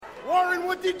Aaron,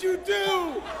 what did you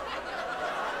do?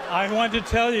 I want to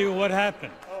tell you what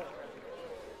happened.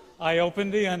 I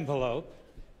opened the envelope,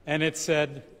 and it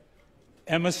said,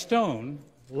 Emma Stone,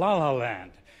 La La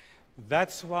Land.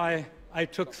 That's why I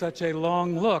took such a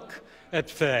long look at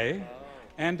Faye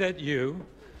and at you.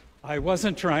 I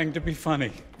wasn't trying to be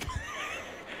funny.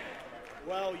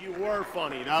 Well, you were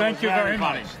funny. That Thank was you very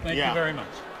funny. much. Thank you very much.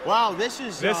 Wow, this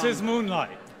is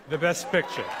Moonlight, the best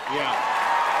picture. Yeah.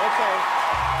 Okay.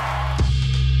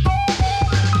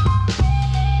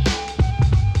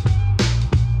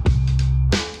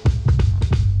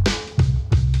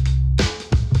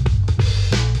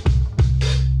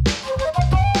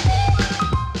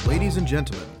 Ladies and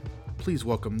gentlemen, please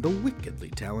welcome the wickedly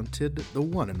talented, the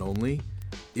one and only,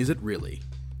 Is It Really?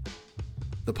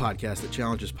 The podcast that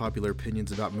challenges popular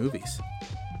opinions about movies.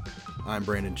 I'm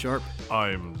Brandon Sharp.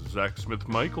 I'm Zach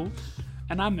Smith-Michaels.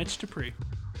 And I'm Mitch Dupree.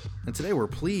 And today we're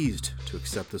pleased to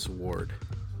accept this award,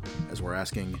 as we're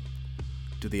asking,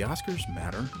 do the Oscars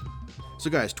matter? So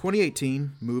guys,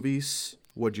 2018, movies,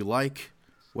 what'd you like?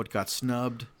 What got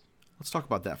snubbed? Let's talk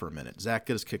about that for a minute. Zach,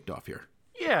 get us kicked off here.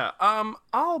 Yeah,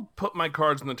 I'll put my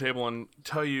cards on the table and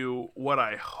tell you what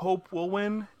I hope will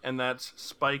win, and that's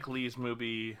Spike Lee's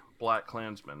movie,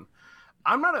 BlacKkKlansman.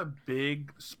 I'm not a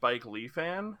big Spike Lee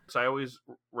fan, so I always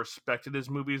respected his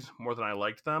movies more than I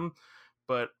liked them,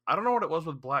 but I don't know what it was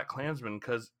with BlacKkKlansman,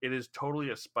 because it is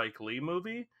totally a Spike Lee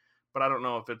movie, but I don't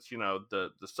know if it's, the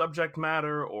subject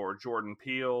matter or Jordan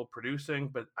Peele producing,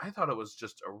 but I thought it was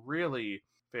just a really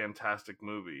fantastic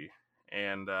movie.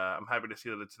 And I'm happy to see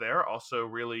that it's there. Also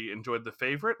really enjoyed The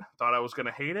Favorite. Thought I was going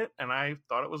to hate it, and I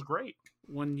thought it was great.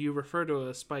 When you refer to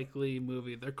a Spike Lee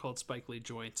movie, they're called Spike Lee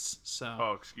joints. So.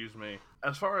 Oh, excuse me.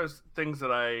 As far as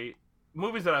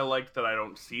movies that I liked that I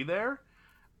don't see there,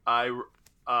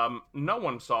 no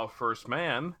one saw First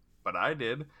Man, but I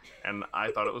did, and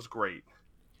I thought it was great.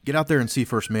 Get out there and see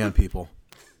First Man, people.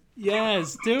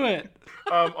 Yes, do it.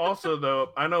 Also,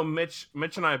 though, I know Mitch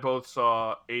and I both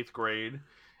saw 8th Grade.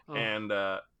 And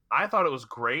I thought it was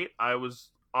great. I was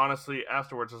honestly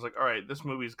afterwards, I was like, all right, this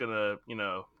movie's gonna,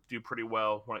 do pretty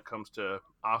well when it comes to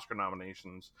Oscar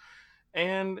nominations.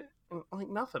 And like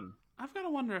nothing. I've got to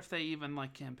wonder if they even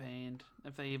campaigned,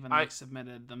 if they even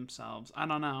submitted themselves. I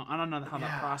don't know how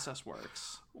that process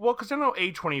works. Well, because I know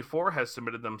A24 has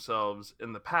submitted themselves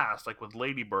in the past, like with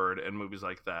Lady Bird and movies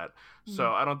like that.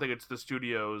 So I don't think it's the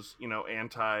studio's,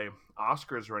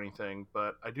 anti-Oscars or anything,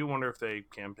 but I do wonder if they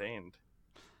campaigned.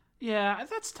 Yeah,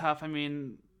 that's tough. I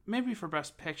mean, maybe for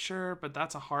Best Picture, but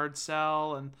that's a hard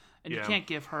sell, and you can't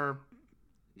give her.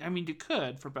 I mean, you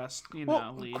could for Best, lead.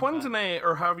 Quinzane,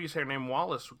 or however you say her name,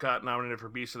 Wallace, got nominated for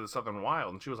Beast of the Southern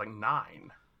Wild, and she was like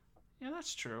 9. Yeah,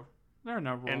 that's true. There are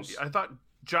no rules. And I thought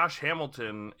Josh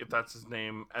Hamilton, if that's his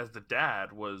name, as the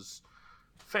dad, was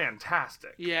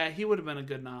fantastic. Yeah, he would have been a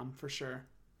good nom for sure.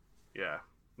 Yeah,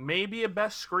 maybe a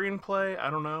Best Screenplay. I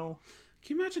don't know.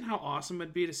 Can you imagine how awesome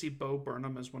it'd be to see Bo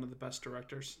Burnham as one of the best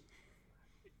directors?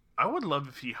 I would love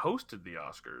if he hosted the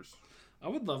Oscars. I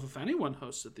would love if anyone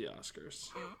hosted the Oscars.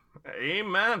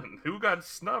 Amen. Who got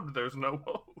snubbed? There's no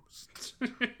host.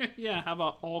 Yeah, how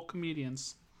about all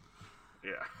comedians?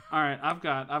 Yeah. All right, I've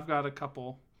got a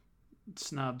couple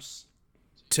snubs.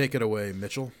 Take it away,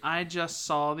 Mitchell. I just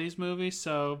saw these movies,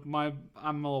 so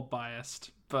I'm a little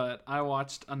biased, but I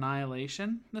watched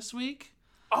Annihilation this week.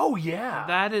 Oh, yeah.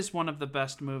 That is one of the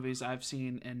best movies I've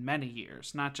seen in many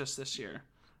years, not just this year.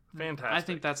 Fantastic. I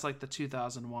think that's like the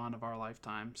 2001 of our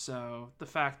lifetime. So the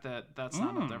fact that that's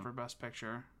not up there for Best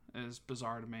Picture is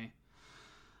bizarre to me.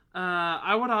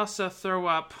 I would also throw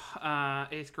up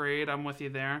 8th Grade. I'm with you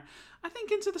there. I think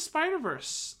Into the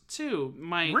Spider-Verse, too.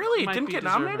 Really? It didn't get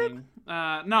nominated?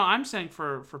 No, I'm saying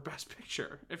for Best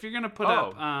Picture. If you're going to put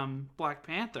up Black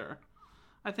Panther,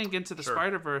 I think Into the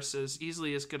Spider-Verse is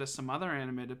easily as good as some other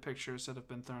animated pictures that have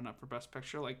been thrown up for Best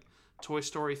Picture, like Toy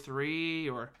Story 3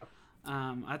 or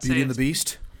I'd say Beauty and the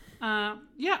Beast?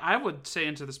 Yeah, I would say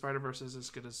Into the Spider-Verse is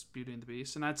as good as Beauty and the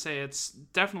Beast, and I'd say it's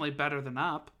definitely better than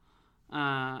Up.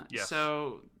 Yes.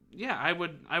 So, yeah,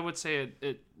 I would say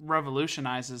it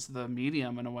revolutionizes the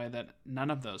medium in a way that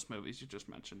none of those movies you just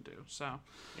mentioned do. So,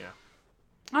 yeah.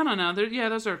 I don't know.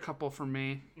 Those are a couple for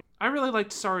me. I really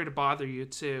liked Sorry to Bother You,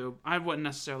 too. I wouldn't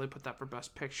necessarily put that for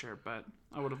Best Picture, but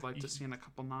I would have liked to see a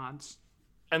couple nods.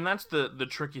 And that's the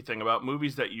tricky thing about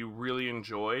movies that you really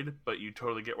enjoyed, but you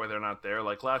totally get why they're not there.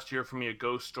 Like last year for me, A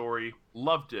Ghost Story,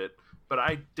 loved it, but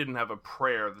I didn't have a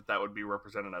prayer that would be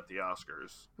represented at the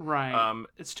Oscars. Right.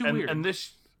 It's too weird. And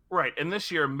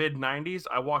this year, mid-90s,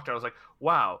 I walked out, I was like,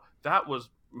 wow, that was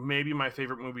maybe my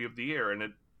favorite movie of the year, and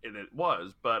it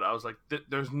was, but I was like,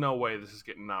 there's no way this is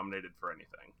getting nominated for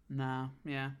anything. No,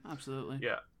 yeah, absolutely.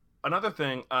 Yeah. Another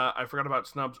thing I forgot about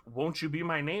snubs. Won't You Be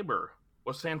My Neighbor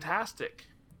was fantastic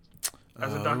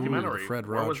as a documentary. Fred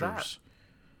Where Rogers. was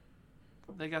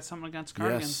that? They got something against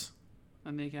Cardigans Yes.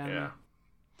 in the Academy. Yeah.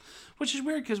 Which is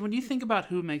weird because when you think about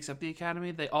who makes up the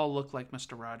Academy, they all look like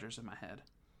Mr. Rogers in my head.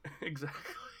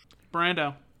 Exactly.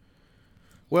 Brando.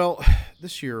 Well,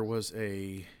 this year was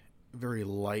a very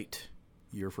light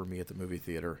year for me at the movie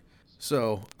theater.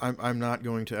 So I'm not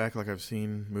going to act like I've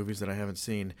seen movies that I haven't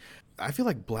seen. I feel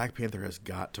like Black Panther has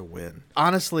got to win.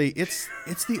 Honestly, it's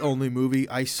the only movie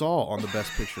I saw on the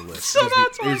Best Picture list. So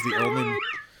that's why it's gonna win.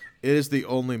 It is the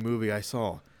only movie I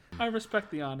saw. I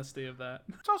respect the honesty of that.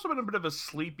 It's also been a bit of a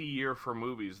sleepy year for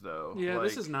movies, though. Yeah,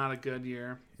 this is not a good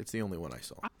year. It's the only one I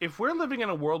saw. If we're living in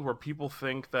a world where people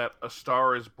think that A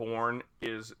Star is Born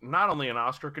is not only an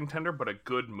Oscar contender, but a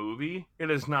good movie, it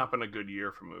has not been a good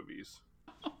year for movies.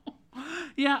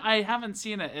 Yeah, I haven't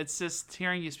seen it. It's just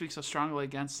hearing you speak so strongly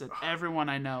against it. Everyone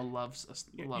I know loves that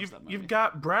movie. You've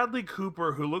got Bradley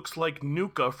Cooper, who looks like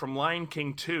Nuka from Lion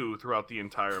King 2 throughout the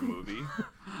entire movie.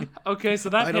 Okay, so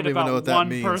that I hit don't even about know what that one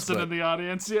means, person but- in the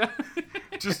audience. Yeah.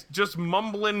 just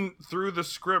mumbling through the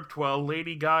script while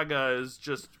Lady Gaga is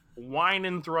just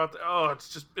whining throughout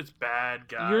it's bad,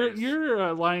 guys.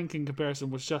 Your Lion King comparison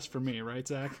was just for me, right,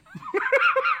 Zach?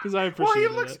 Because I Well, appreciate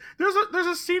he looks. it. There's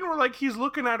a scene where like he's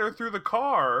looking at her through the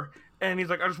car, and he's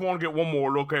like, "I just want to get one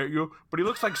more look at you." But he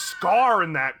looks like Scar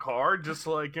in that car, just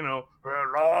like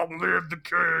 "Long live the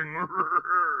king."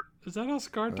 Is that how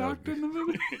Scar talked in the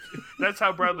movie? That's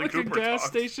how Bradley Like Cooper a gas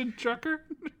talks. station trucker?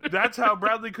 That's how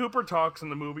Bradley Cooper talks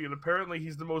in the movie, and apparently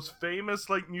he's the most famous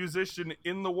musician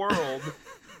in the world.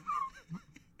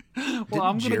 Well,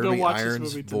 I'm gonna go Jeremy watch Irons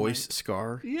this movie tonight. voice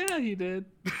Scar? Yeah, he did.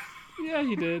 Yeah,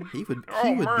 he did. He would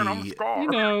I'm be Scar. You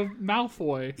know,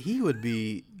 Malfoy. he would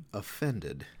be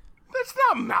offended. That's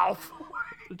not Malfoy.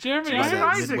 Jeremy Jason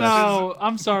Irons? Isaacs. No,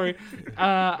 I'm sorry.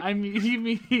 You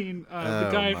mean the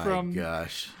guy oh my from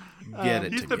gosh. Get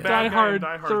it He's the together. bad Die guy Hard in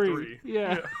Die Hard 3. 3.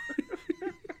 Yeah.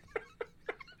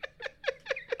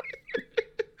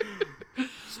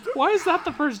 Why is that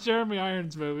the first Jeremy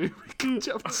Irons movie we can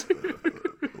jump to?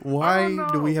 Why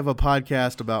don't do we know. have a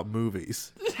podcast about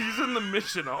movies? He's in the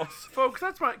mission also. Folks,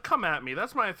 come at me.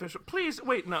 That's my official. Please,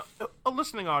 wait, no. A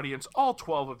listening audience, all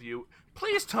 12 of you,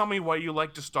 please tell me why you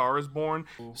liked A Star is Born.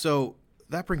 So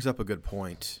that brings up a good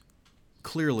point.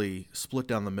 Clearly, split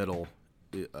down the middle,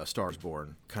 A Star is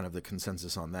Born, kind of the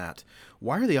consensus on that.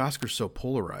 Why are the Oscars so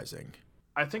polarizing?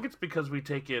 I think it's because we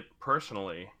take it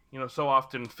personally. So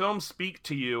often films speak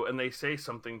to you and they say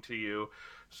something to you.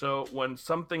 So when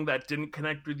something that didn't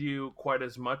connect with you quite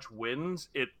as much wins,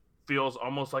 it feels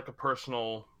almost like a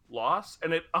personal loss.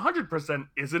 And it 100%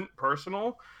 isn't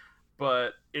personal,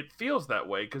 but it feels that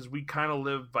way because we kind of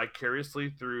live vicariously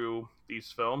through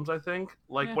these films, I think.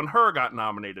 Like when Her got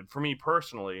nominated, for me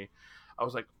personally, I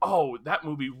was like, oh, that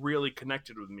movie really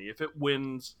connected with me. If it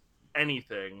wins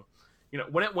anything,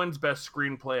 when it wins Best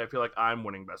Screenplay, I feel like I'm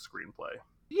winning Best Screenplay.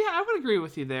 Yeah, I would agree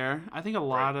with you there. I think a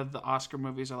lot of the Oscar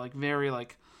movies are very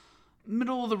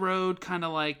middle of the road, kind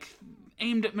of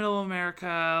aimed at middle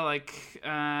America.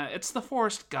 It's the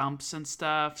Forrest Gumps and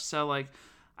stuff. So I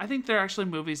think they're actually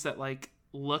movies that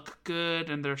look good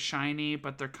and they're shiny,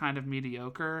 but they're kind of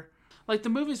mediocre. The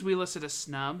movies we listed as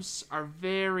snubs are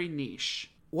very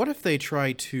niche. What if they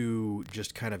try to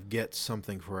just kind of get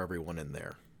something for everyone in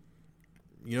there?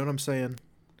 You know what I'm saying?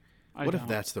 What if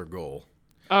that's their goal?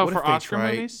 Oh, What for if they Oscar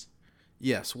try- movies?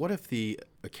 Yes, what if the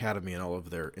Academy and all of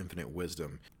their infinite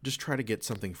wisdom just try to get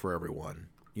something for everyone?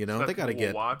 They got to People will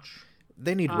get. watch.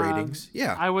 They need ratings.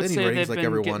 Yeah, I would they need say ratings they've like been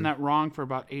everyone. getting that wrong for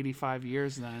about 85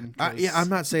 years then. 'cause- Yeah, I'm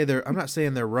not saying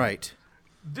they're right.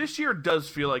 This year does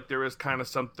feel like there is kind of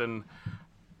something,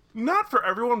 not for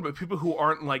everyone, but people who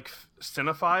aren't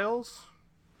cinephiles.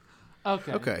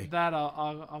 Okay. That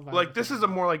I'll This is a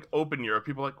more open year.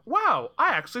 People are like, wow, I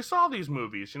actually saw these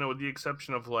movies. With the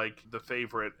exception of The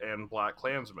Favorite and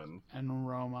BlacKkKlansman. and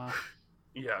Roma.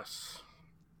 Yes.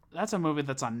 That's a movie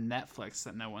that's on Netflix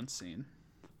that no one's seen.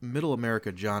 Middle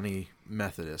America Johnny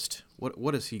Methodist.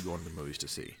 What is he going to the movies to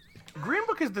see? Green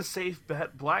Book is the safe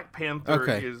bet. Black Panther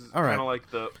Okay, is all right. kind of like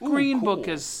the Green cool. Book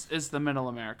is the Middle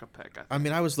America pick. I think. I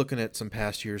mean, I was looking at some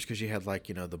past years because you had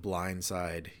the Blind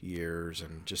Side years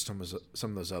and just some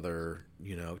of those other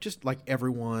just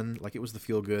everyone it was the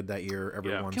feel good that year.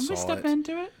 Everyone Can saw we step it.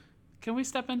 into it? Can we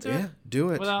step into Yeah, it? do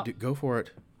it. Without- Go for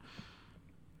it.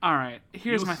 All right.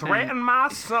 Here's You my threaten thing. my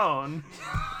son.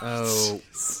 Oh,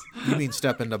 you mean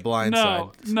step into Blind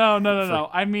No, Side? no.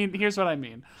 I mean, here's what I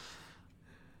mean.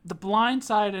 The Blind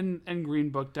Side and Green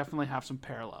Book definitely have some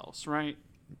parallels, right?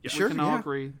 Sure, We can all yeah.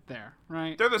 agree there,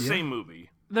 right? They're the same movie.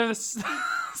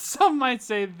 Some might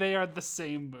say they are the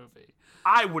same movie.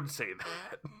 I would say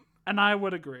that. And I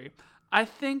would agree. I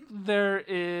think there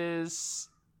is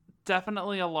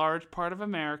definitely a large part of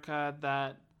America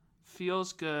that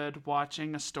feels good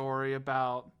watching a story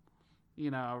about,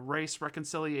 race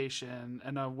reconciliation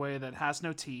in a way that has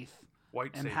no teeth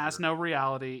White and savior. has no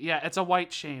reality. Yeah, it's a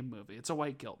white shame movie. It's a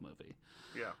white guilt movie.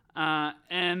 Yeah.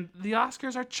 And the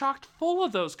Oscars are chocked full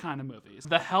of those kind of movies.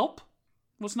 The Help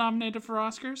was nominated for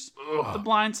Oscars. Ugh. The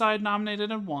Blind Side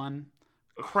nominated and won.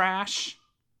 Crash.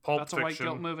 Pulp That's Fiction. a white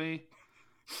guilt movie.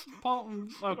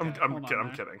 Okay,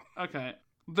 I'm kidding. Okay.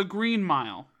 The Green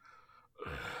Mile.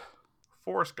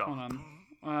 Forrest Gump. Hold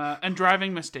on. And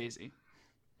Driving Miss Daisy.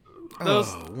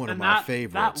 Those, one of my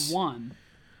favorites. That one.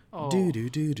 Oh. Do do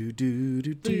do do do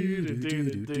do do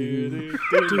do do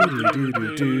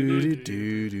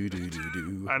do do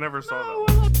do. I never saw that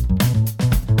one.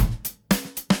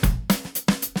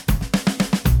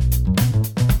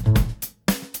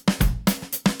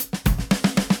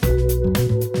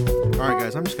 All right,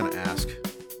 guys, I'm just going to ask,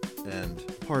 and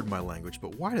pardon my language,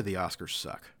 but why do the Oscars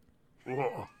suck?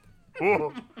 Whoa.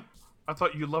 Whoa. I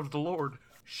thought you loved the Lord.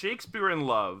 Shakespeare in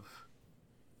Love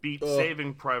beat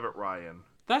Saving Private Ryan.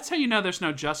 That's how you know there's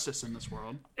no justice in this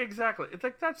world. Exactly. It's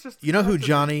like that's just. You know who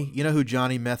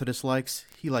Johnny Methodist likes?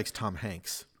 He likes Tom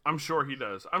Hanks. I'm sure he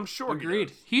does. I'm sure. Agreed.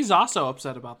 He does. He's also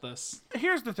upset about this.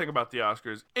 Here's the thing about the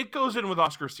Oscars. It goes in with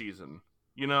Oscar season.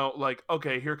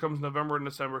 Okay, here comes November and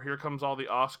December. Here comes all the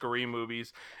Oscar-y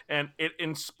movies. And it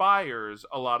inspires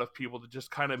a lot of people to just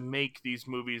kind of make these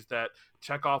movies that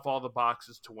check off all the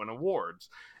boxes to win awards.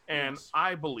 And yes.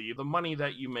 I believe the money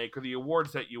that you make or the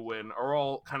awards that you win are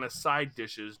all kind of side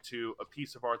dishes to a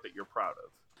piece of art that you're proud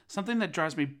of. Something that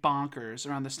drives me bonkers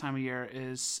around this time of year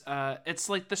is it's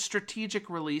like the strategic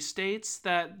release dates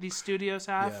that these studios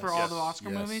have for all the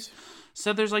Oscar movies.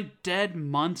 So there's like dead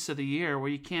months of the year where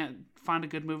you can't find a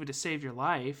good movie to save your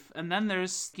life. And then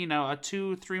there's, a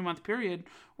 2-3 month period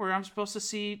where I'm supposed to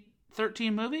see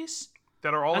 13 movies.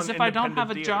 That are all as in if I don't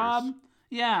have a theaters. job.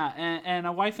 Yeah, and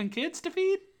a wife and kids to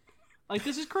feed. Like,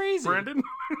 this is crazy. Brandon?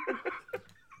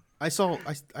 I told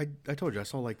you, I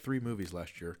saw like 3 movies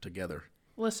last year together.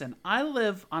 Listen, I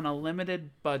live on a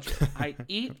limited budget. I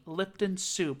eat Lipton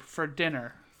soup for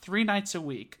dinner 3 nights a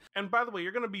week. And by the way,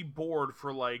 you're going to be bored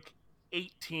for like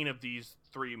 18 of these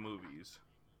 3 movies.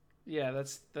 Yeah,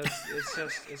 it's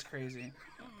crazy.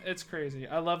 It's crazy.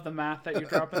 I love the math that you're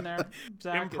dropping there,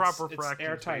 Zach. Improper it's fractions,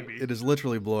 airtight. baby. It is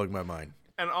literally blowing my mind.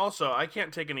 And also, I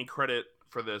can't take any credit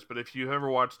for this, but if you ever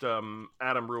watched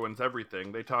Adam Ruins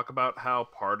Everything, they talk about how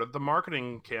part of the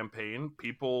marketing campaign,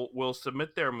 people will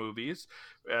submit their movies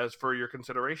as for your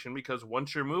consideration, because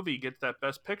once your movie gets that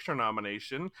Best Picture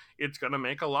nomination, it's going to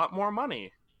make a lot more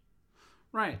money.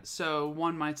 Right. So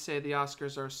one might say the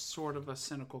Oscars are sort of a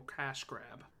cynical cash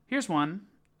grab. Here's one.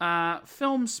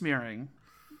 Film smearing.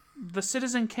 The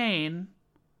Citizen Kane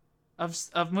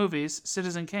of movies,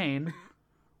 Citizen Kane,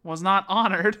 was not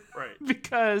honored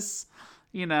because,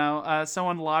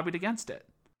 someone lobbied against it.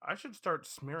 I should start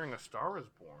smearing A Star Is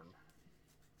Born.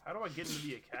 How do I get into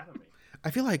the Academy?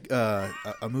 I feel like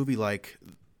a movie like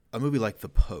The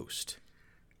Post.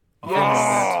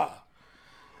 Yes.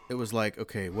 It was like,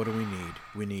 okay, what do we need?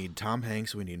 We need Tom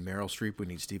Hanks, we need Meryl Streep, we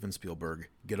need Steven Spielberg.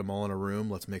 Get them all in a room.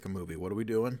 Let's make a movie. What are we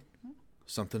doing?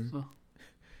 Something.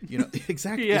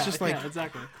 Exactly. Yeah, it's just like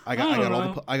exactly. I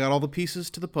got all the pieces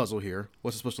to the puzzle here.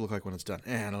 What's it supposed to look like when it's done?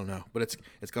 I don't know, but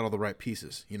it's got all the right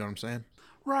pieces. You know what I'm saying?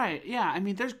 Right. Yeah. I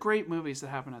mean, there's great movies that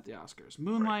happen at the Oscars.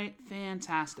 Moonlight,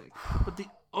 fantastic. But the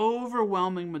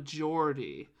overwhelming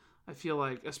majority, I feel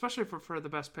like, especially for the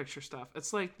Best Picture stuff,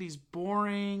 it's like these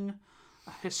boring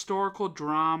historical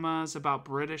dramas about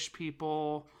British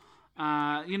people.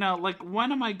 Like,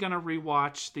 when am I gonna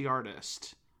rewatch The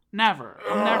Artist? Never.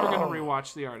 I'm never gonna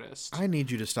rewatch The Artist. I need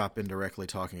you to stop indirectly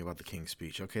talking about The King's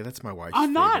Speech. Okay, that's my wife's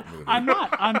I'm favorite movie. I'm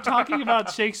not. I'm talking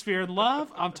about Shakespeare in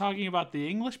Love. I'm talking about The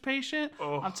English Patient.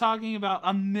 I'm talking about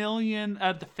a million.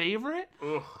 The Favorite.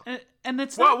 And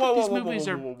it's not that these movies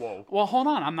are. Well, hold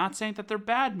on. I'm not saying that they're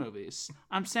bad movies.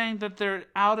 I'm saying that they're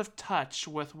out of touch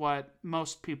with what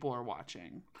most people are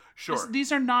watching. Sure.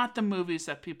 These are not the movies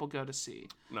that people go to see.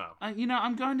 No.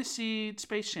 I'm going to see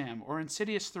Space Jam or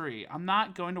Insidious 3. I'm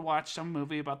not going to watch some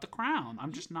movie about The Crown.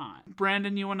 I'm just not.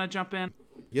 Brandon, you want to jump in?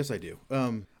 Yes, I do.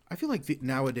 I feel like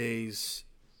nowadays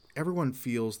everyone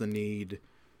feels the need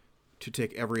to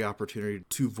take every opportunity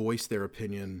to voice their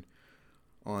opinion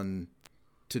on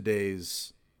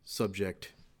today's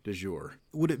subject du jour.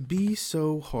 Would it be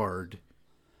so hard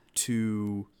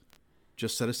to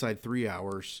just set aside 3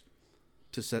 hours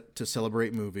to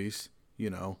celebrate movies,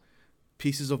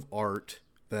 pieces of art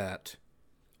that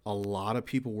a lot of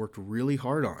people worked really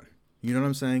hard on. You know what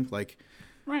I'm saying? Like,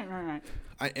 Right.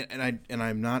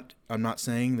 I'm not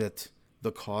saying that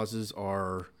the causes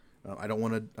are. I don't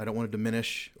want to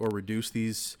diminish or reduce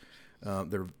these.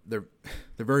 They're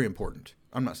very important.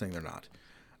 I'm not saying they're not.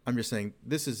 I'm just saying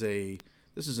this is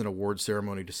an award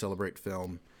ceremony to celebrate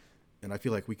film, and I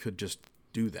feel like we could just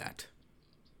do that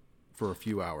for a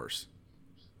few hours.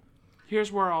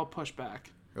 Here's where I'll push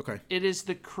back. Okay. It is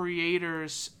the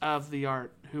creators of the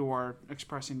art who are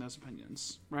expressing those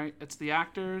opinions, right? It's the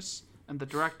actors and the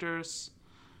directors.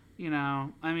 You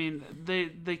know, I mean,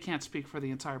 they can't speak for the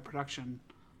entire production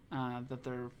that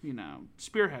they're, you know,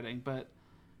 spearheading, but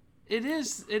it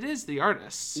is the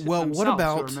artists well, what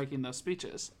about who are making those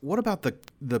speeches? What about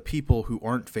the people who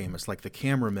aren't famous, like the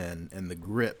cameramen and the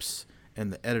grips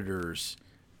and the editors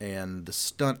and the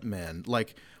stuntmen?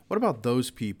 Like, what about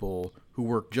those people who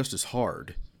work just as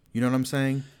hard? You know what I'm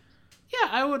saying? Yeah,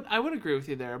 I would agree with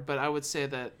you there, but I would say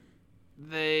that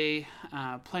they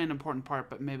play an important part,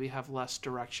 but maybe have less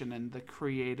direction in the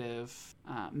creative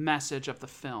message of the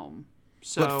film.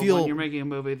 So when you're making a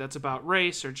movie that's about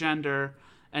race or gender,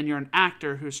 and you're an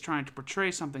actor who's trying to portray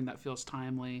something that feels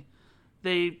timely,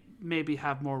 they maybe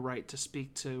have more right to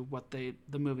speak to what the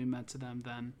movie meant to them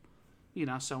than, you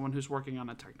know, someone who's working on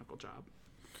a technical job.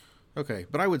 Okay,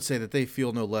 but I would say that they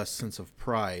feel no less sense of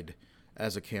pride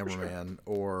as a cameraman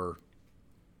or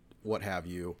what have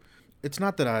you. It's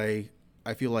not that I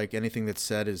feel like anything that's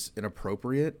said is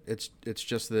inappropriate. It's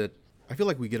just that I feel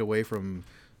like we get away from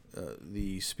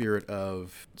the spirit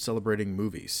of celebrating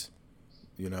movies,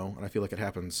 you know, and I feel like it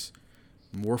happens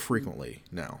more frequently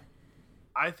now.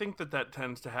 I think that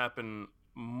tends to happen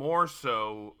more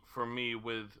so for me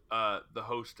with the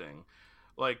hosting.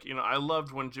 Like, you know, I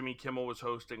loved when Jimmy Kimmel was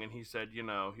hosting and he said, you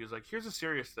know, he was like, here's a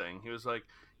serious thing. He was like,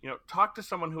 you know, talk to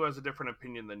someone who has a different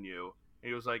opinion than you. And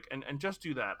he was like, and just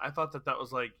do that. I thought that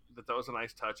was like, that was a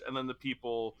nice touch. And then the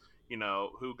people, you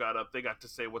know, who got up, they got to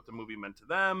say what the movie meant to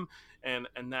them. And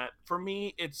that, for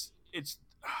me, it's,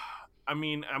 I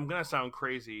mean, I'm going to sound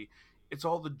crazy. It's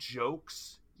all the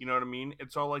jokes. You know what I mean?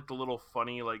 It's all like the little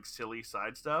funny, like silly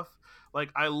side stuff. Like,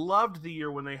 I loved the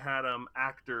year when they had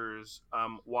actors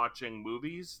watching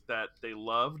movies that they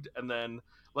loved, and then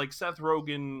like Seth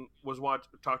Rogen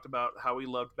talked about how he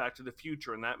loved Back to the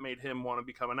Future, and that made him want to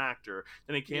become an actor.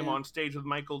 Then he came on stage with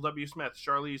Michael W. Smith,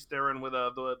 Charlize Theron with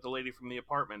the lady from The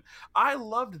Apartment. I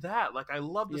loved that. Like, I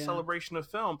loved the celebration of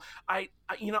film. I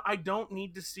don't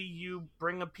need to see you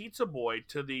bring a pizza boy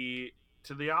to the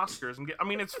Oscars and I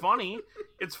mean, it's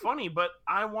funny, but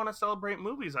I want to celebrate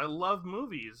movies. I love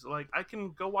movies. Like, I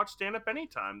can go watch stand-up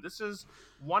anytime. This is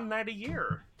one night a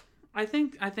year. I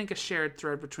think a shared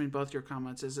thread between both your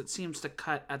comments is it seems to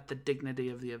cut at the dignity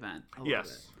of the event a little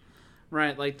bit.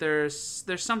 Right, like there's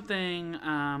something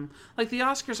like the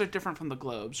Oscars are different from the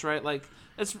Globes, right? Like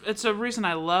it's a reason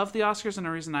I love the Oscars and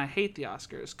a reason I hate the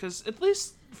Oscars, because at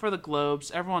least for the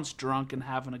Globes, everyone's drunk and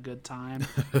having a good time.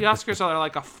 The Oscars are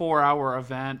like a 4-hour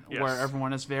event where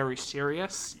everyone is very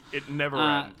serious. It never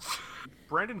ends.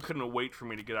 Brandon couldn't wait for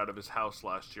me to get out of his house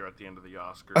last year at the end of the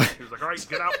Oscars. He was like, all right,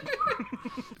 get out.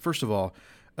 First of all,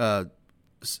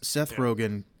 Seth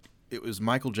Rogen, it was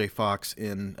Michael J. Fox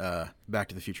in Back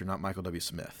to the Future, not Michael W.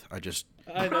 Smith. I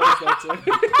know that's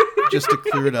it. Just to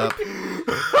clear it up.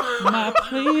 My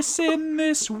place in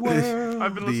this world.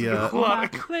 I've been listening to a lot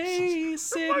of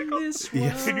place in this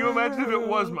world. Can you imagine if it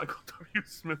was Michael W.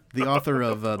 Smith? The author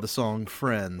of the song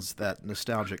Friends, that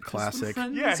nostalgic classic.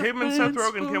 Yeah, him and Seth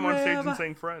Rogen came on stage and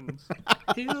sang Friends.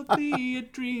 He'll be a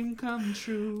dream come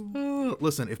true.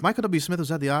 Listen, if Michael W. Smith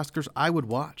was at the Oscars, I would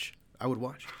watch. Oh.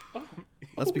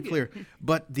 Let's be clear.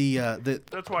 But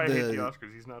that's why I hate the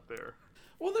Oscars. He's not there.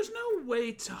 Well, there's no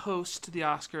way to host the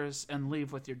Oscars and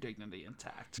leave with your dignity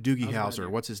intact. Doogie Howser,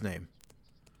 what's his name?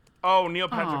 Oh, Neil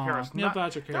Patrick Harris. Neil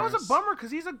Patrick Harris. That was a bummer because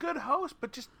he's a good host,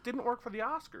 but just didn't work for the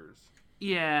Oscars.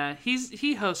 Yeah,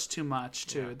 he hosts too much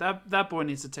too. Yeah. That boy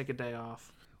needs to take a day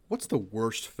off. What's the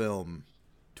worst film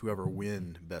to ever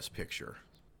win Best Picture?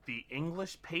 The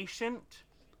English Patient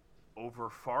over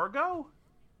Fargo?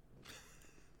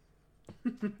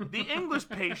 The English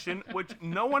Patient, which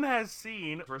no one has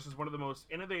seen, versus one of the most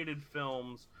innovative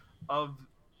films of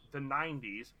the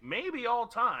 90s, maybe all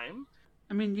time.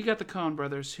 I mean, you got the Coen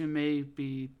brothers, who may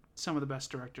be some of the best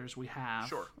directors we have.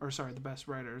 Sure. Or, sorry, the best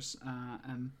writers.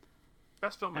 And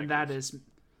best filmmakers. And that is...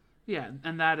 Yeah,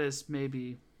 and that is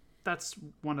maybe... That's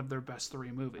one of their best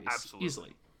 3 movies.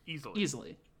 Absolutely.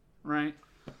 Easily. Right?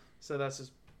 So that's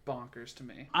just bonkers to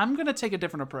me. I'm going to take a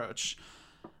different approach.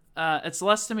 It's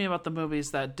less to me about the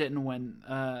movies that didn't win.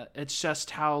 It's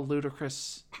just how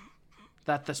ludicrous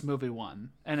that this movie won,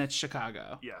 and it's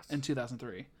Chicago. Yes. In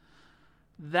 2003.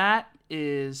 That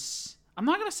is... I'm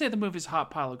not going to say the movie's a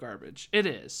hot pile of garbage. It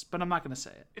is, but I'm not going to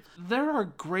say it. There are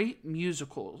great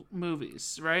musical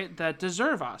movies, right, that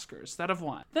deserve Oscars, that have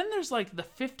won. Then there's like the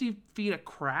 50 Feet of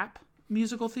Crap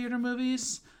musical theater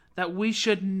movies that we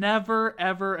should never,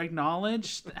 ever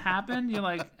acknowledge that happen. You're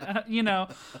like,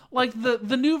 like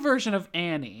the new version of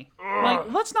Annie.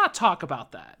 Like, let's not talk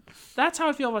about that. That's how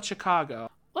I feel about Chicago.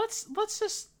 Let's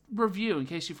just review, in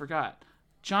case you forgot.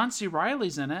 John C.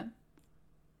 Reilly's in it.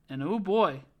 And oh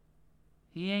boy,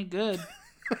 he ain't good.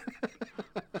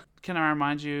 Can I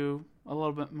remind you a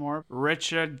little bit more?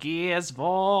 Richard Gere's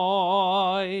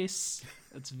voice.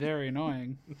 It's very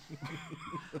annoying.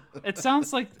 It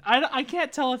sounds like I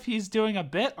can't tell if he's doing a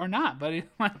bit or not, but he's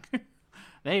like,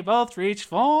 they both reach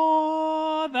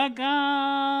for the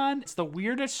gun. It's the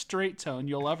weirdest straight tone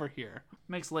you'll ever hear.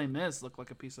 Makes Les Mis look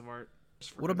like a piece of art.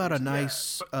 What about a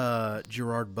nice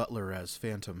Gerard Butler as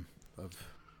Phantom of...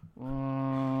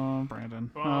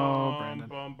 Brandon.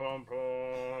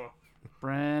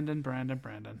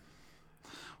 Brandon.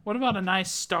 What about a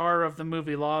nice star of the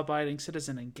movie Law Abiding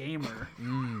Citizen and Gamer?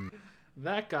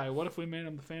 That guy. What if we made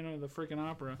him the Phantom of the freaking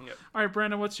Opera? Yep. All right,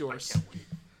 Brandon, what's yours?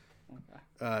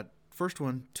 First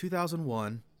one,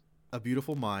 2001, A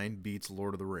Beautiful Mind beats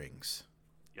Lord of the Rings.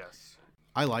 Yes.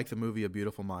 I like the movie A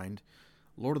Beautiful Mind.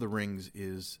 Lord of the Rings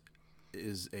is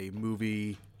a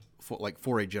movie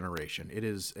for a generation. It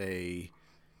is a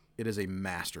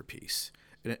masterpiece,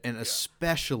 and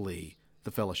especially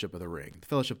the Fellowship of the Ring. The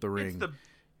Fellowship of the Ring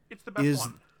it's the best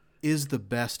one. Is the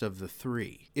best of the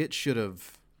three. It should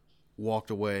have walked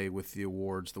away with the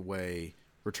awards the way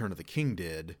Return of the King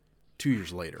did 2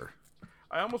 years later.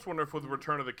 I almost wonder if with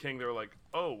Return of the King, they're like,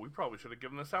 oh, we probably should have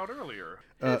given this out earlier.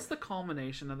 It's the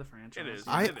culmination of the franchise. It is.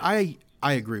 I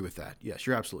agree with that. Yes,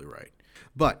 you're absolutely right.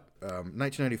 But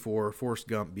 1994, Forrest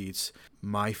Gump beats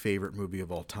my favorite movie of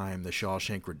all time, The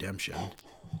Shawshank Redemption.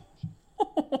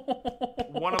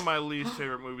 One of my least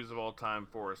favorite movies of all time,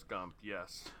 Forrest Gump,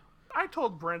 yes. I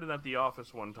told Brandon at the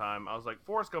office one time, I was like,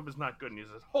 Forrest Gump is not good. And he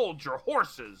says, hold your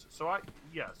horses. So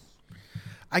yes.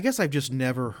 I guess I've just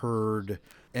never heard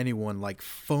anyone like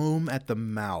foam at the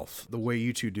mouth the way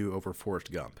you two do over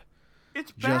Forrest Gump.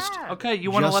 It's just bad. Okay,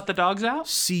 you want to let the dogs out?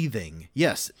 Seething.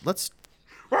 Yes, let's...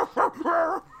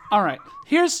 All right,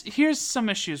 here's some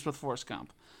issues with Forrest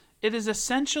Gump. It is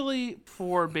essentially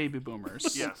for baby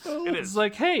boomers. Yes, it is. It's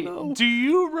like, hey, do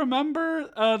you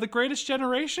remember The Greatest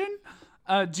Generation?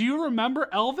 Do you remember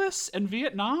Elvis and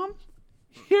Vietnam?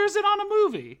 Here's it on a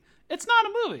movie. It's not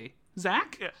a movie.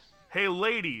 Zach? Yeah. Hey,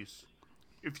 ladies,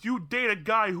 if you date a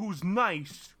guy who's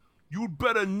nice, you'd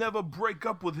better never break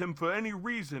up with him for any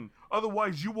reason.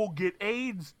 Otherwise, you will get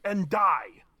AIDS and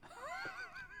die.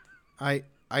 I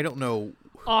don't know.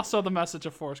 Also the message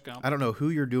of Forrest Gump. I don't know who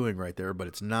you're doing right there, but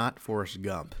it's not Forrest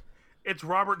Gump. It's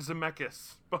Robert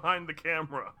Zemeckis behind the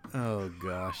camera. Oh,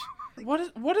 gosh.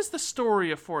 What is the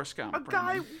story of Forrest Gump? A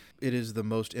guy... It is the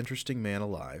most interesting man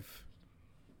alive.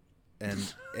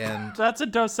 And That's a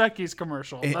Dos Equis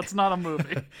commercial. That's not a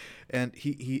movie. And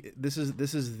this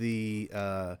is the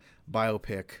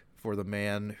biopic for the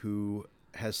man who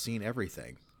has seen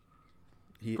everything.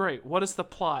 Great. What is the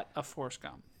plot of Forrest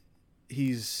Gump?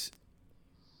 He stayed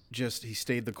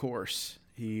the course.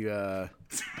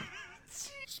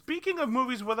 Speaking of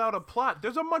movies without a plot,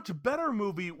 there's a much better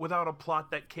movie without a plot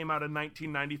that came out in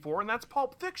 1994, and that's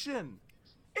Pulp Fiction.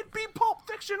 It beat Pulp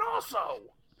Fiction also.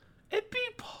 It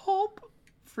beat Pulp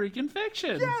freaking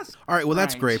Fiction. Yes. All right, well,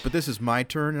 that's Right. great, but this is my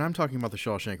turn, and I'm talking about The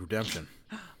Shawshank Redemption.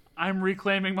 I'm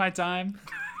reclaiming my time.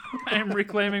 I'm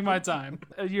reclaiming my time.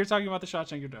 You're talking about The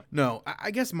Shawshank Redemption. No,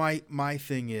 I guess my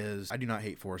thing is I do not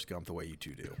hate Forrest Gump the way you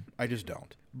two do. I just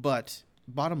don't. But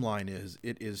bottom line is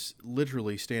it is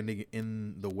literally standing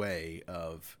in the way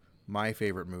of my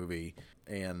favorite movie,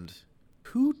 and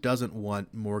who doesn't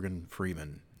want Morgan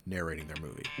Freeman narrating their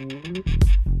movie?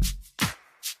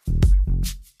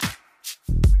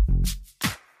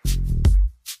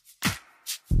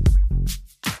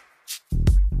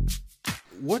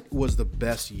 What was the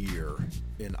best year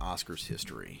in Oscars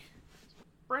history?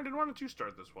 Brandon, why don't you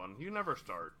start this one? You never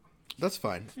start. That's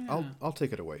fine. Yeah. I'll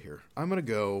take it away here. I'm gonna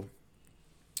go,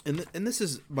 and this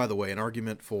is, by the way, an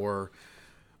argument for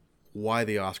why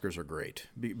the Oscars are great.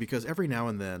 Because every now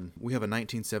and then we have a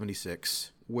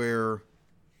 1976 where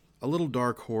a little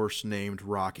dark horse named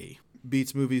Rocky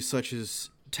beats movies such as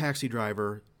Taxi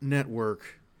Driver,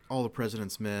 Network, All the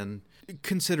President's Men,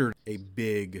 considered a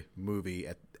big movie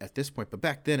at this point. But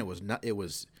back then it was not. It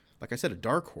was, like I said, a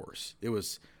dark horse. It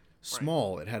was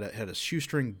small. Right. It had a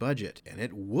shoestring budget, and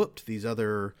it whooped these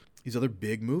other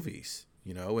big movies.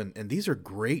 you know, and these are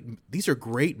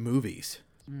great movies.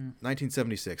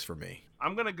 1976 for me.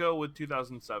 I'm going to go with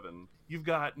 2007. You've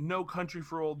got No Country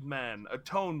for Old Men,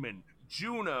 Atonement,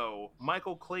 Juno,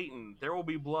 Michael Clayton, There Will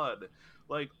Be Blood.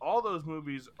 Like, all those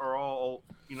movies are all,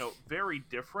 you know, very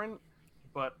different,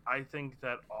 but I think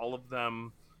that all of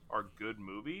them are good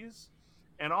movies.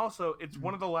 And also, it's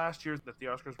one of the last years that the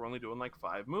Oscars were only doing like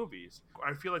 5 movies.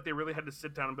 I feel like they really had to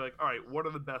sit down and be like, all right, what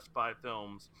are the best 5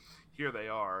 films? Here they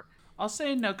are. I'll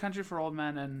say No Country for Old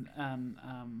Men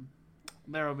and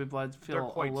There Will Be Blood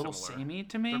feel a little samey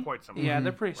to me. They're quite similar. Yeah,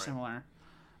 they're pretty similar.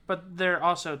 But they're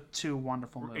also 2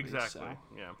 wonderful movies. Exactly, so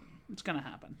yeah. It's going to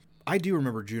happen. I do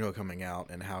remember Juno coming out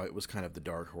and how it was kind of the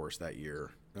dark horse that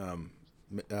year,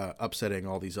 upsetting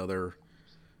all these other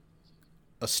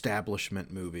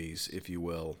establishment movies, if you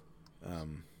will.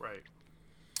 Right.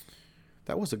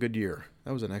 That was a good year.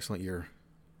 That was an excellent year.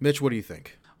 Mitch, what do you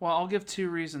think? Well, I'll give 2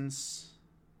 reasons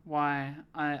why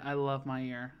I love my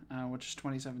year, which is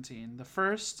 2017. The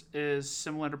first is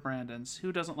similar to Brandon's.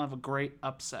 Who doesn't love a great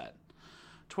upset?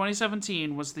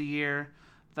 2017 was the year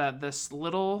that this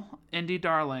little indie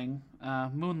darling,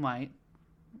 Moonlight,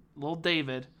 little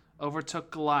David, overtook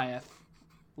Goliath,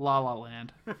 La La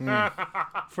Land,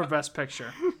 for Best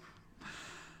Picture.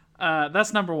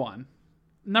 That's number 1.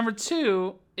 Number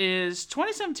 2 is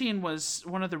 2017 was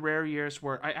one of the rare years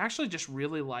where I actually just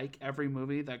really like every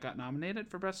movie that got nominated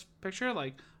for Best Picture.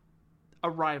 Like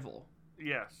Arrival.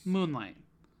 Yes. Moonlight.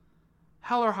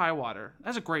 Hell or High Water.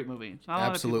 That's a great movie. Not a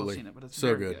lot of people have seen it, but it's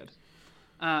so very good.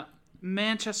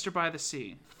 Manchester by the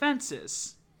Sea.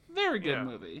 Fences. Very good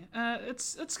movie.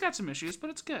 It's got some issues, but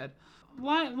it's good.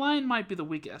 Lion might be the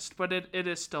weakest, but it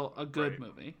is still a good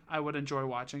movie. I would enjoy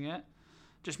watching it.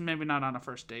 Just maybe not on a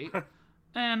first date.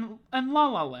 And La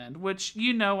La Land, which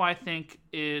I think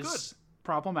is good.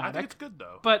 Problematic. I think it's good,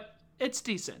 though. But it's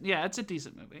decent. Yeah, it's a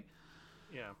decent movie.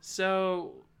 Yeah.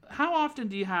 So how often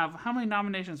do you have, how many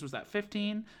nominations was that?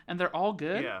 15? And they're all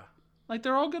good? Yeah. Like,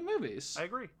 they're all good movies. I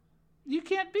agree. You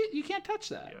can't touch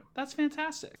that. Yeah. That's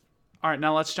fantastic. All right,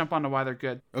 now let's jump on to why they're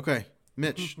good. Okay,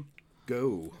 Mitch,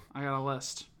 go. I got a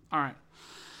list. All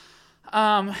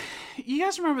right. You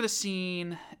guys remember the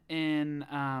scene in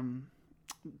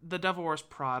The Devil Wears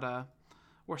Prada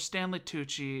where Stanley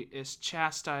Tucci is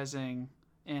chastising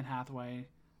Anne Hathaway,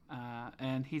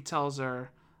 and he tells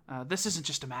her, this isn't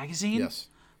just a magazine. Yes.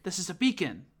 This is a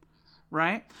beacon,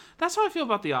 right? That's how I feel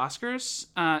about the Oscars.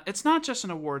 It's not just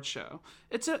an award show.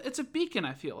 It's a beacon,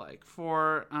 I feel like,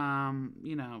 for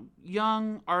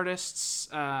young artists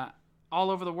all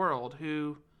over the world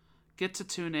who get to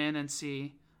tune in and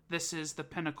see this is the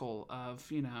pinnacle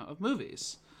of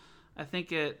movies. I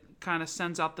think it kind of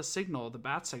sends out the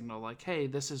bat signal, like, hey,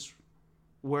 this is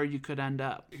where you could end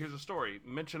up. Here's a story.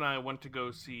 Mitch and I went to go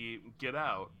see Get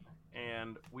Out,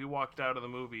 and we walked out of the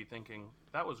movie thinking,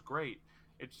 that was great.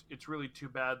 It's really too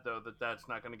bad, though, that that's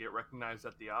not going to get recognized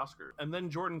at the Oscars. And then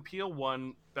Jordan Peele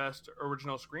won Best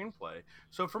Original Screenplay.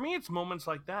 So for me, it's moments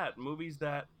like that, movies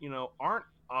that, aren't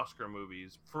Oscar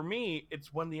movies. For me,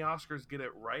 it's when the Oscars get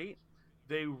it right.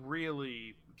 They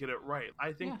really get it right.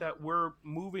 I think that we're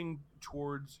moving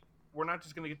towards, we're not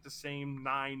just going to get the same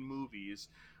 9 movies.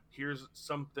 Here's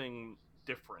something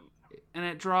different. And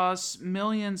it draws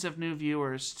millions of new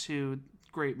viewers to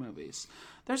great movies.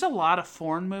 There's a lot of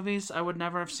foreign movies I would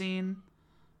never have seen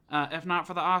if not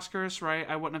for the Oscars, right?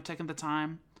 I wouldn't have taken the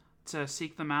time to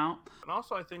seek them out. And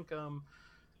also, I think,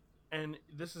 and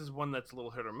this is one that's a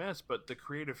little hit or miss, but the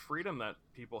creative freedom that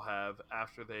people have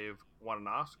after they've won an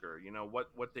Oscar,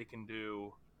 what they can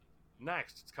do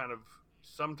next. It's kind of,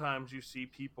 sometimes you see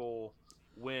people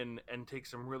win and take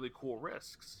some really cool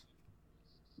risks.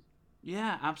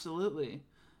 Yeah, absolutely.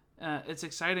 It's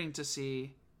exciting to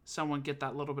see someone get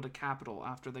that little bit of capital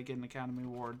after they get an Academy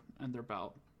Award in their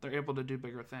belt. They're able to do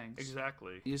bigger things.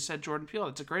 Exactly. You said Jordan Peele.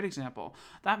 It's a great example.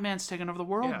 That man's taken over the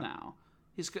world now.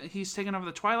 He's taken over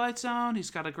the Twilight Zone. He's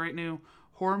got a great new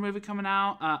horror movie coming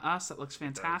out, Us, that looks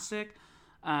fantastic.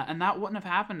 And that wouldn't have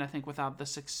happened, I think, without the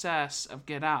success of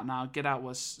Get Out. Now, Get Out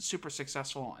was super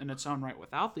successful in its own right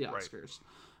without the Oscars. Right.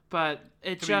 But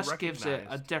it just gives it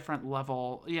a different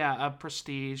level, of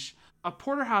prestige. A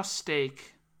porterhouse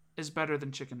steak is better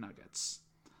than chicken nuggets.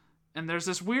 And there's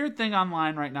this weird thing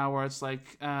online right now where it's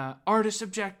like, art is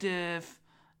subjective.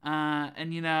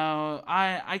 And,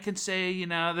 I can say,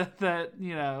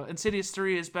 that Insidious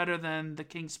 3 is better than The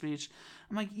King's Speech.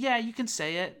 I'm like, yeah, you can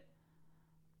say it.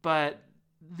 But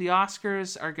the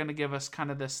Oscars are going to give us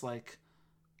kind of this, like,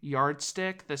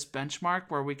 yardstick, this benchmark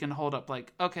where we can hold up,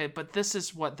 like, okay, but this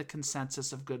is what the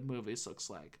consensus of good movies looks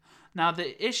like. Now,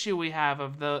 the issue we have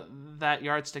of that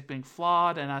yardstick being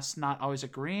flawed and us not always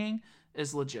agreeing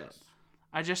is legit.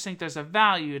 I just think there's a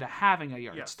value to having a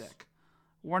yardstick. Yes.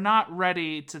 We're not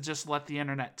ready to just let the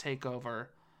internet take over.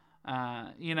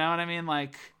 You know what I mean?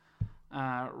 Like,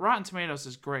 Rotten Tomatoes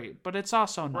is great, but it's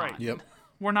also not. Right. Yep.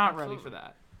 We're not ready for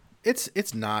that. It's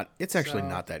actually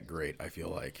not that great. I feel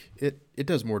like it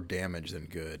does more damage than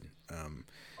good.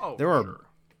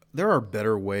 There are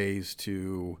better ways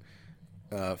to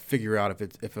figure out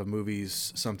if a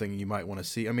movie's something you might want to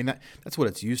see. I mean, that's what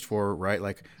it's used for, right?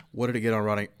 Like, what did it get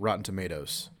on Rotten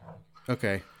Tomatoes?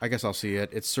 Okay, I guess I'll see it.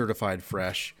 It's certified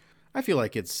fresh. I feel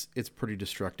like it's pretty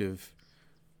destructive.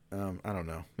 I don't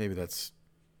know. Maybe that's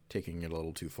taking it a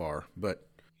little too far, but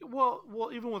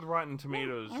well, even with Rotten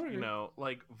Tomatoes,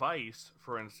 like Vice,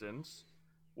 for instance,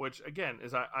 which again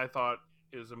is I thought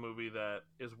is a movie that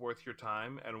is worth your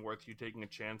time and worth you taking a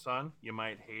chance on. You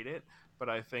might hate it, but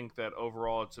I think that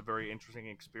overall it's a very interesting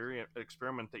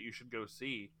experiment that you should go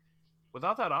see.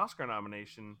 Without that Oscar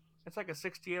nomination, it's like a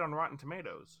 68 on Rotten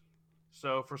Tomatoes.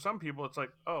 So for some people, it's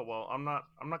like, oh well, I'm not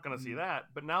going to see that.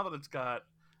 But now that it's got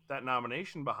that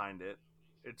nomination behind it,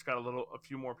 it's got a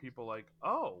few more people like,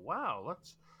 oh wow,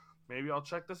 maybe I'll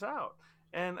check this out.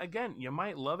 And again, you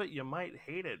might love it, you might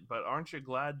hate it, but aren't you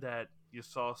glad that you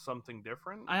saw something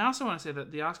different? I also want to say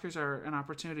that the Oscars are an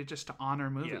opportunity just to honor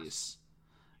movies. Yes.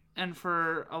 And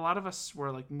for a lot of us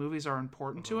where like movies are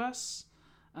important to us,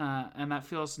 and that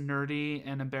feels nerdy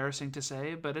and embarrassing to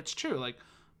say, but it's true. Like,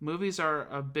 movies are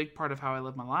a big part of how I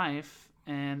live my life,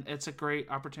 and it's a great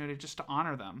opportunity just to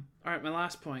honor them. All right, my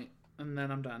last point, and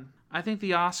then I'm done. I think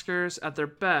the Oscars, at their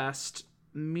best,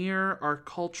 mirror our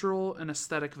cultural and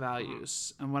aesthetic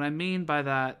values. And what I mean by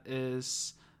that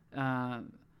is,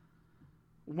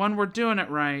 when we're doing it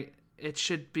right, it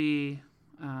should be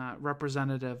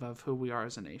representative of who we are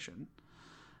as a nation.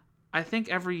 I think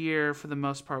every year, for the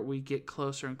most part, we get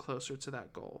closer and closer to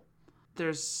that goal.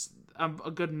 There's a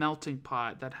good melting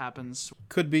pot that happens.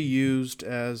 Could be used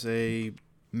as a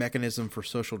mechanism for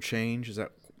social change. Is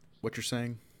that what you're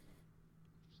saying?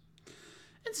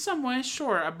 In some ways,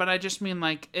 sure. But I just mean,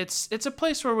 like, it's a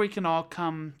place where we can all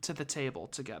come to the table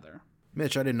together.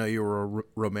 Mitch, I didn't know you were a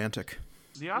romantic.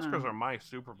 The Oscars are my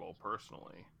Super Bowl,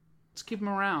 personally. Let's keep them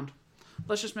around.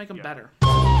 Let's just make them better.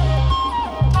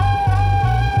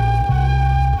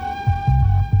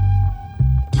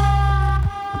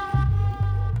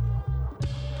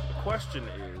 Question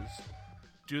is,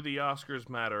 do the Oscars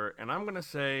matter? And I'm going to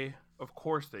say, of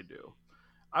course they do.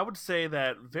 I would say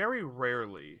that very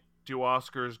rarely do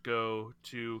Oscars go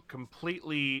to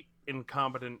completely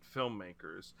incompetent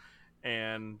filmmakers.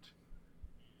 And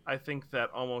I think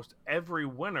that almost every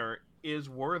winner is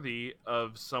worthy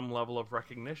of some level of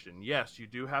recognition. Yes, you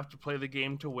do have to play the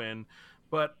game to win,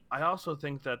 but I also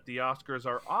think that the Oscars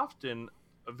are often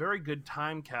a very good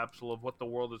time capsule of what the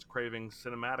world is craving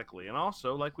cinematically. And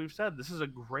also, like we've said, this is a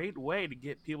great way to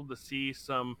get people to see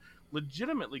some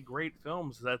legitimately great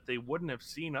films that they wouldn't have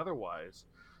seen otherwise.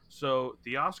 So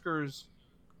the Oscars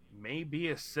may be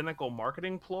a cynical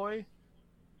marketing ploy,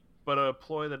 but a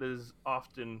ploy that is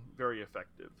often very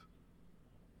effective.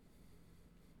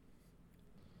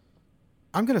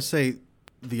 I'm going to say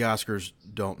the Oscars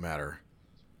don't matter.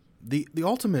 The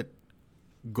ultimate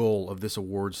goal of this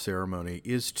awards ceremony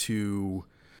is to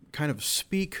kind of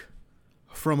speak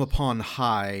from upon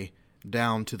high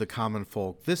down to the common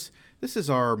folk. This is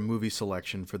our movie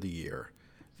selection for the year.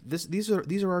 These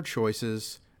are our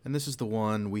choices, and this is the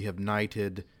one we have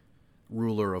knighted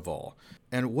ruler of all.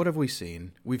 And what have we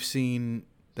seen? We've seen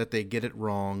that they get it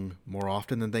wrong more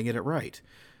often than they get it right.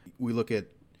 We look at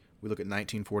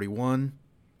 1941,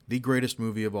 the greatest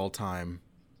movie of all time,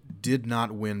 did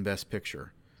not win Best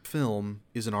Picture. Film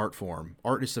is an art form.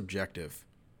 Art is subjective.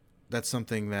 That's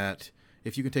something that,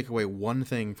 if you can take away one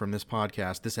thing from this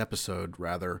podcast, this episode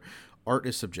rather, art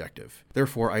is subjective.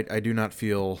 Therefore, I do not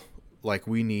feel like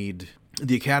we need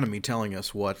the Academy telling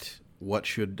us what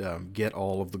should get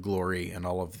all of the glory and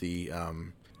all of the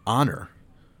honor.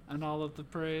 And all of the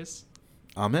praise.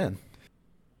 Amen.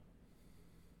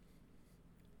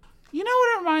 You know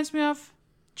what it reminds me of?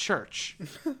 Church.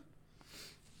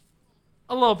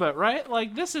 A little bit, right?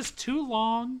 Like, this is too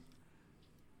long,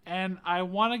 and I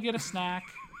want to get a snack.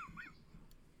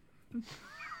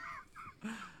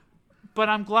 But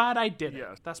I'm glad I did it.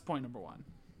 Yes. That's point number one.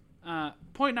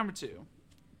 Point number two.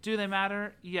 Do they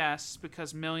matter? Yes,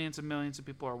 because millions and millions of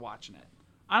people are watching it.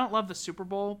 I don't love the Super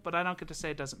Bowl, but I don't get to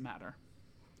say it doesn't matter.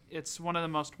 It's one of the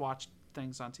most watched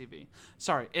things on TV.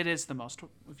 Sorry, it is the most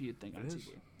viewed thing on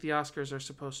TV. The Oscars are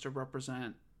supposed to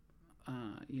represent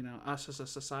us as a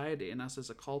society and us as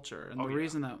a culture. And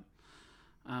reason that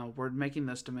we're making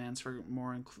those demands for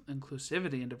more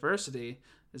inclusivity and diversity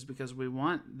is because we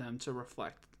want them to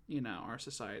reflect, our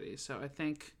society. So I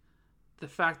think the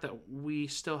fact that we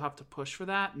still have to push for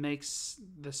that makes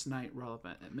this night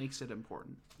relevant. It makes it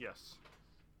important. Yes.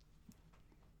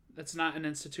 It's not an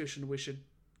institution we should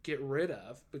get rid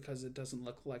of because it doesn't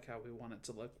look like how we want it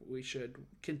to look. We should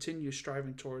continue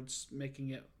striving towards making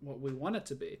it what we want it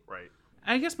to be. Right.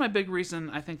 I guess my big reason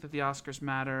I think that the Oscars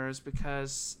matter is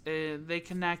because they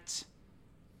connect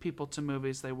people to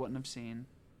movies they wouldn't have seen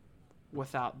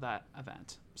without that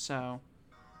event. So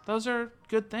those are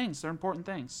good things. They're important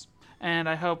things. And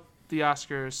I hope the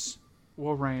Oscars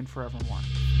will reign forevermore.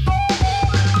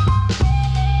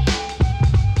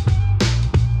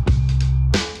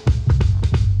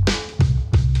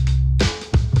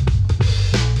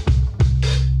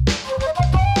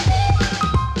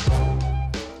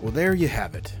 Well, there you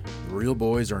have it. The Real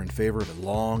Boys are in favor of a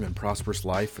long and prosperous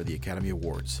life for the Academy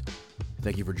Awards.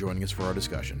 Thank you for joining us for our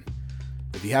discussion.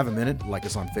 If you have a minute, like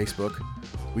us on Facebook.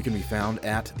 We can be found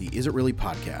at the Is It Really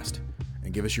Podcast,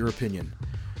 and give us your opinion.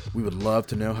 We would love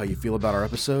to know how you feel about our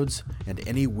episodes and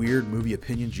any weird movie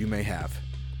opinions you may have.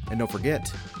 And don't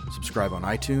forget, subscribe on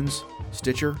iTunes,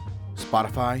 Stitcher,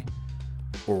 Spotify,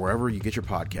 or wherever you get your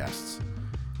podcasts.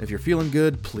 And if you're feeling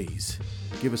good, please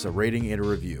give us a rating and a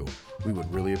review. We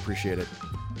would really appreciate it.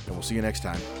 And we'll see you next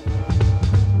time.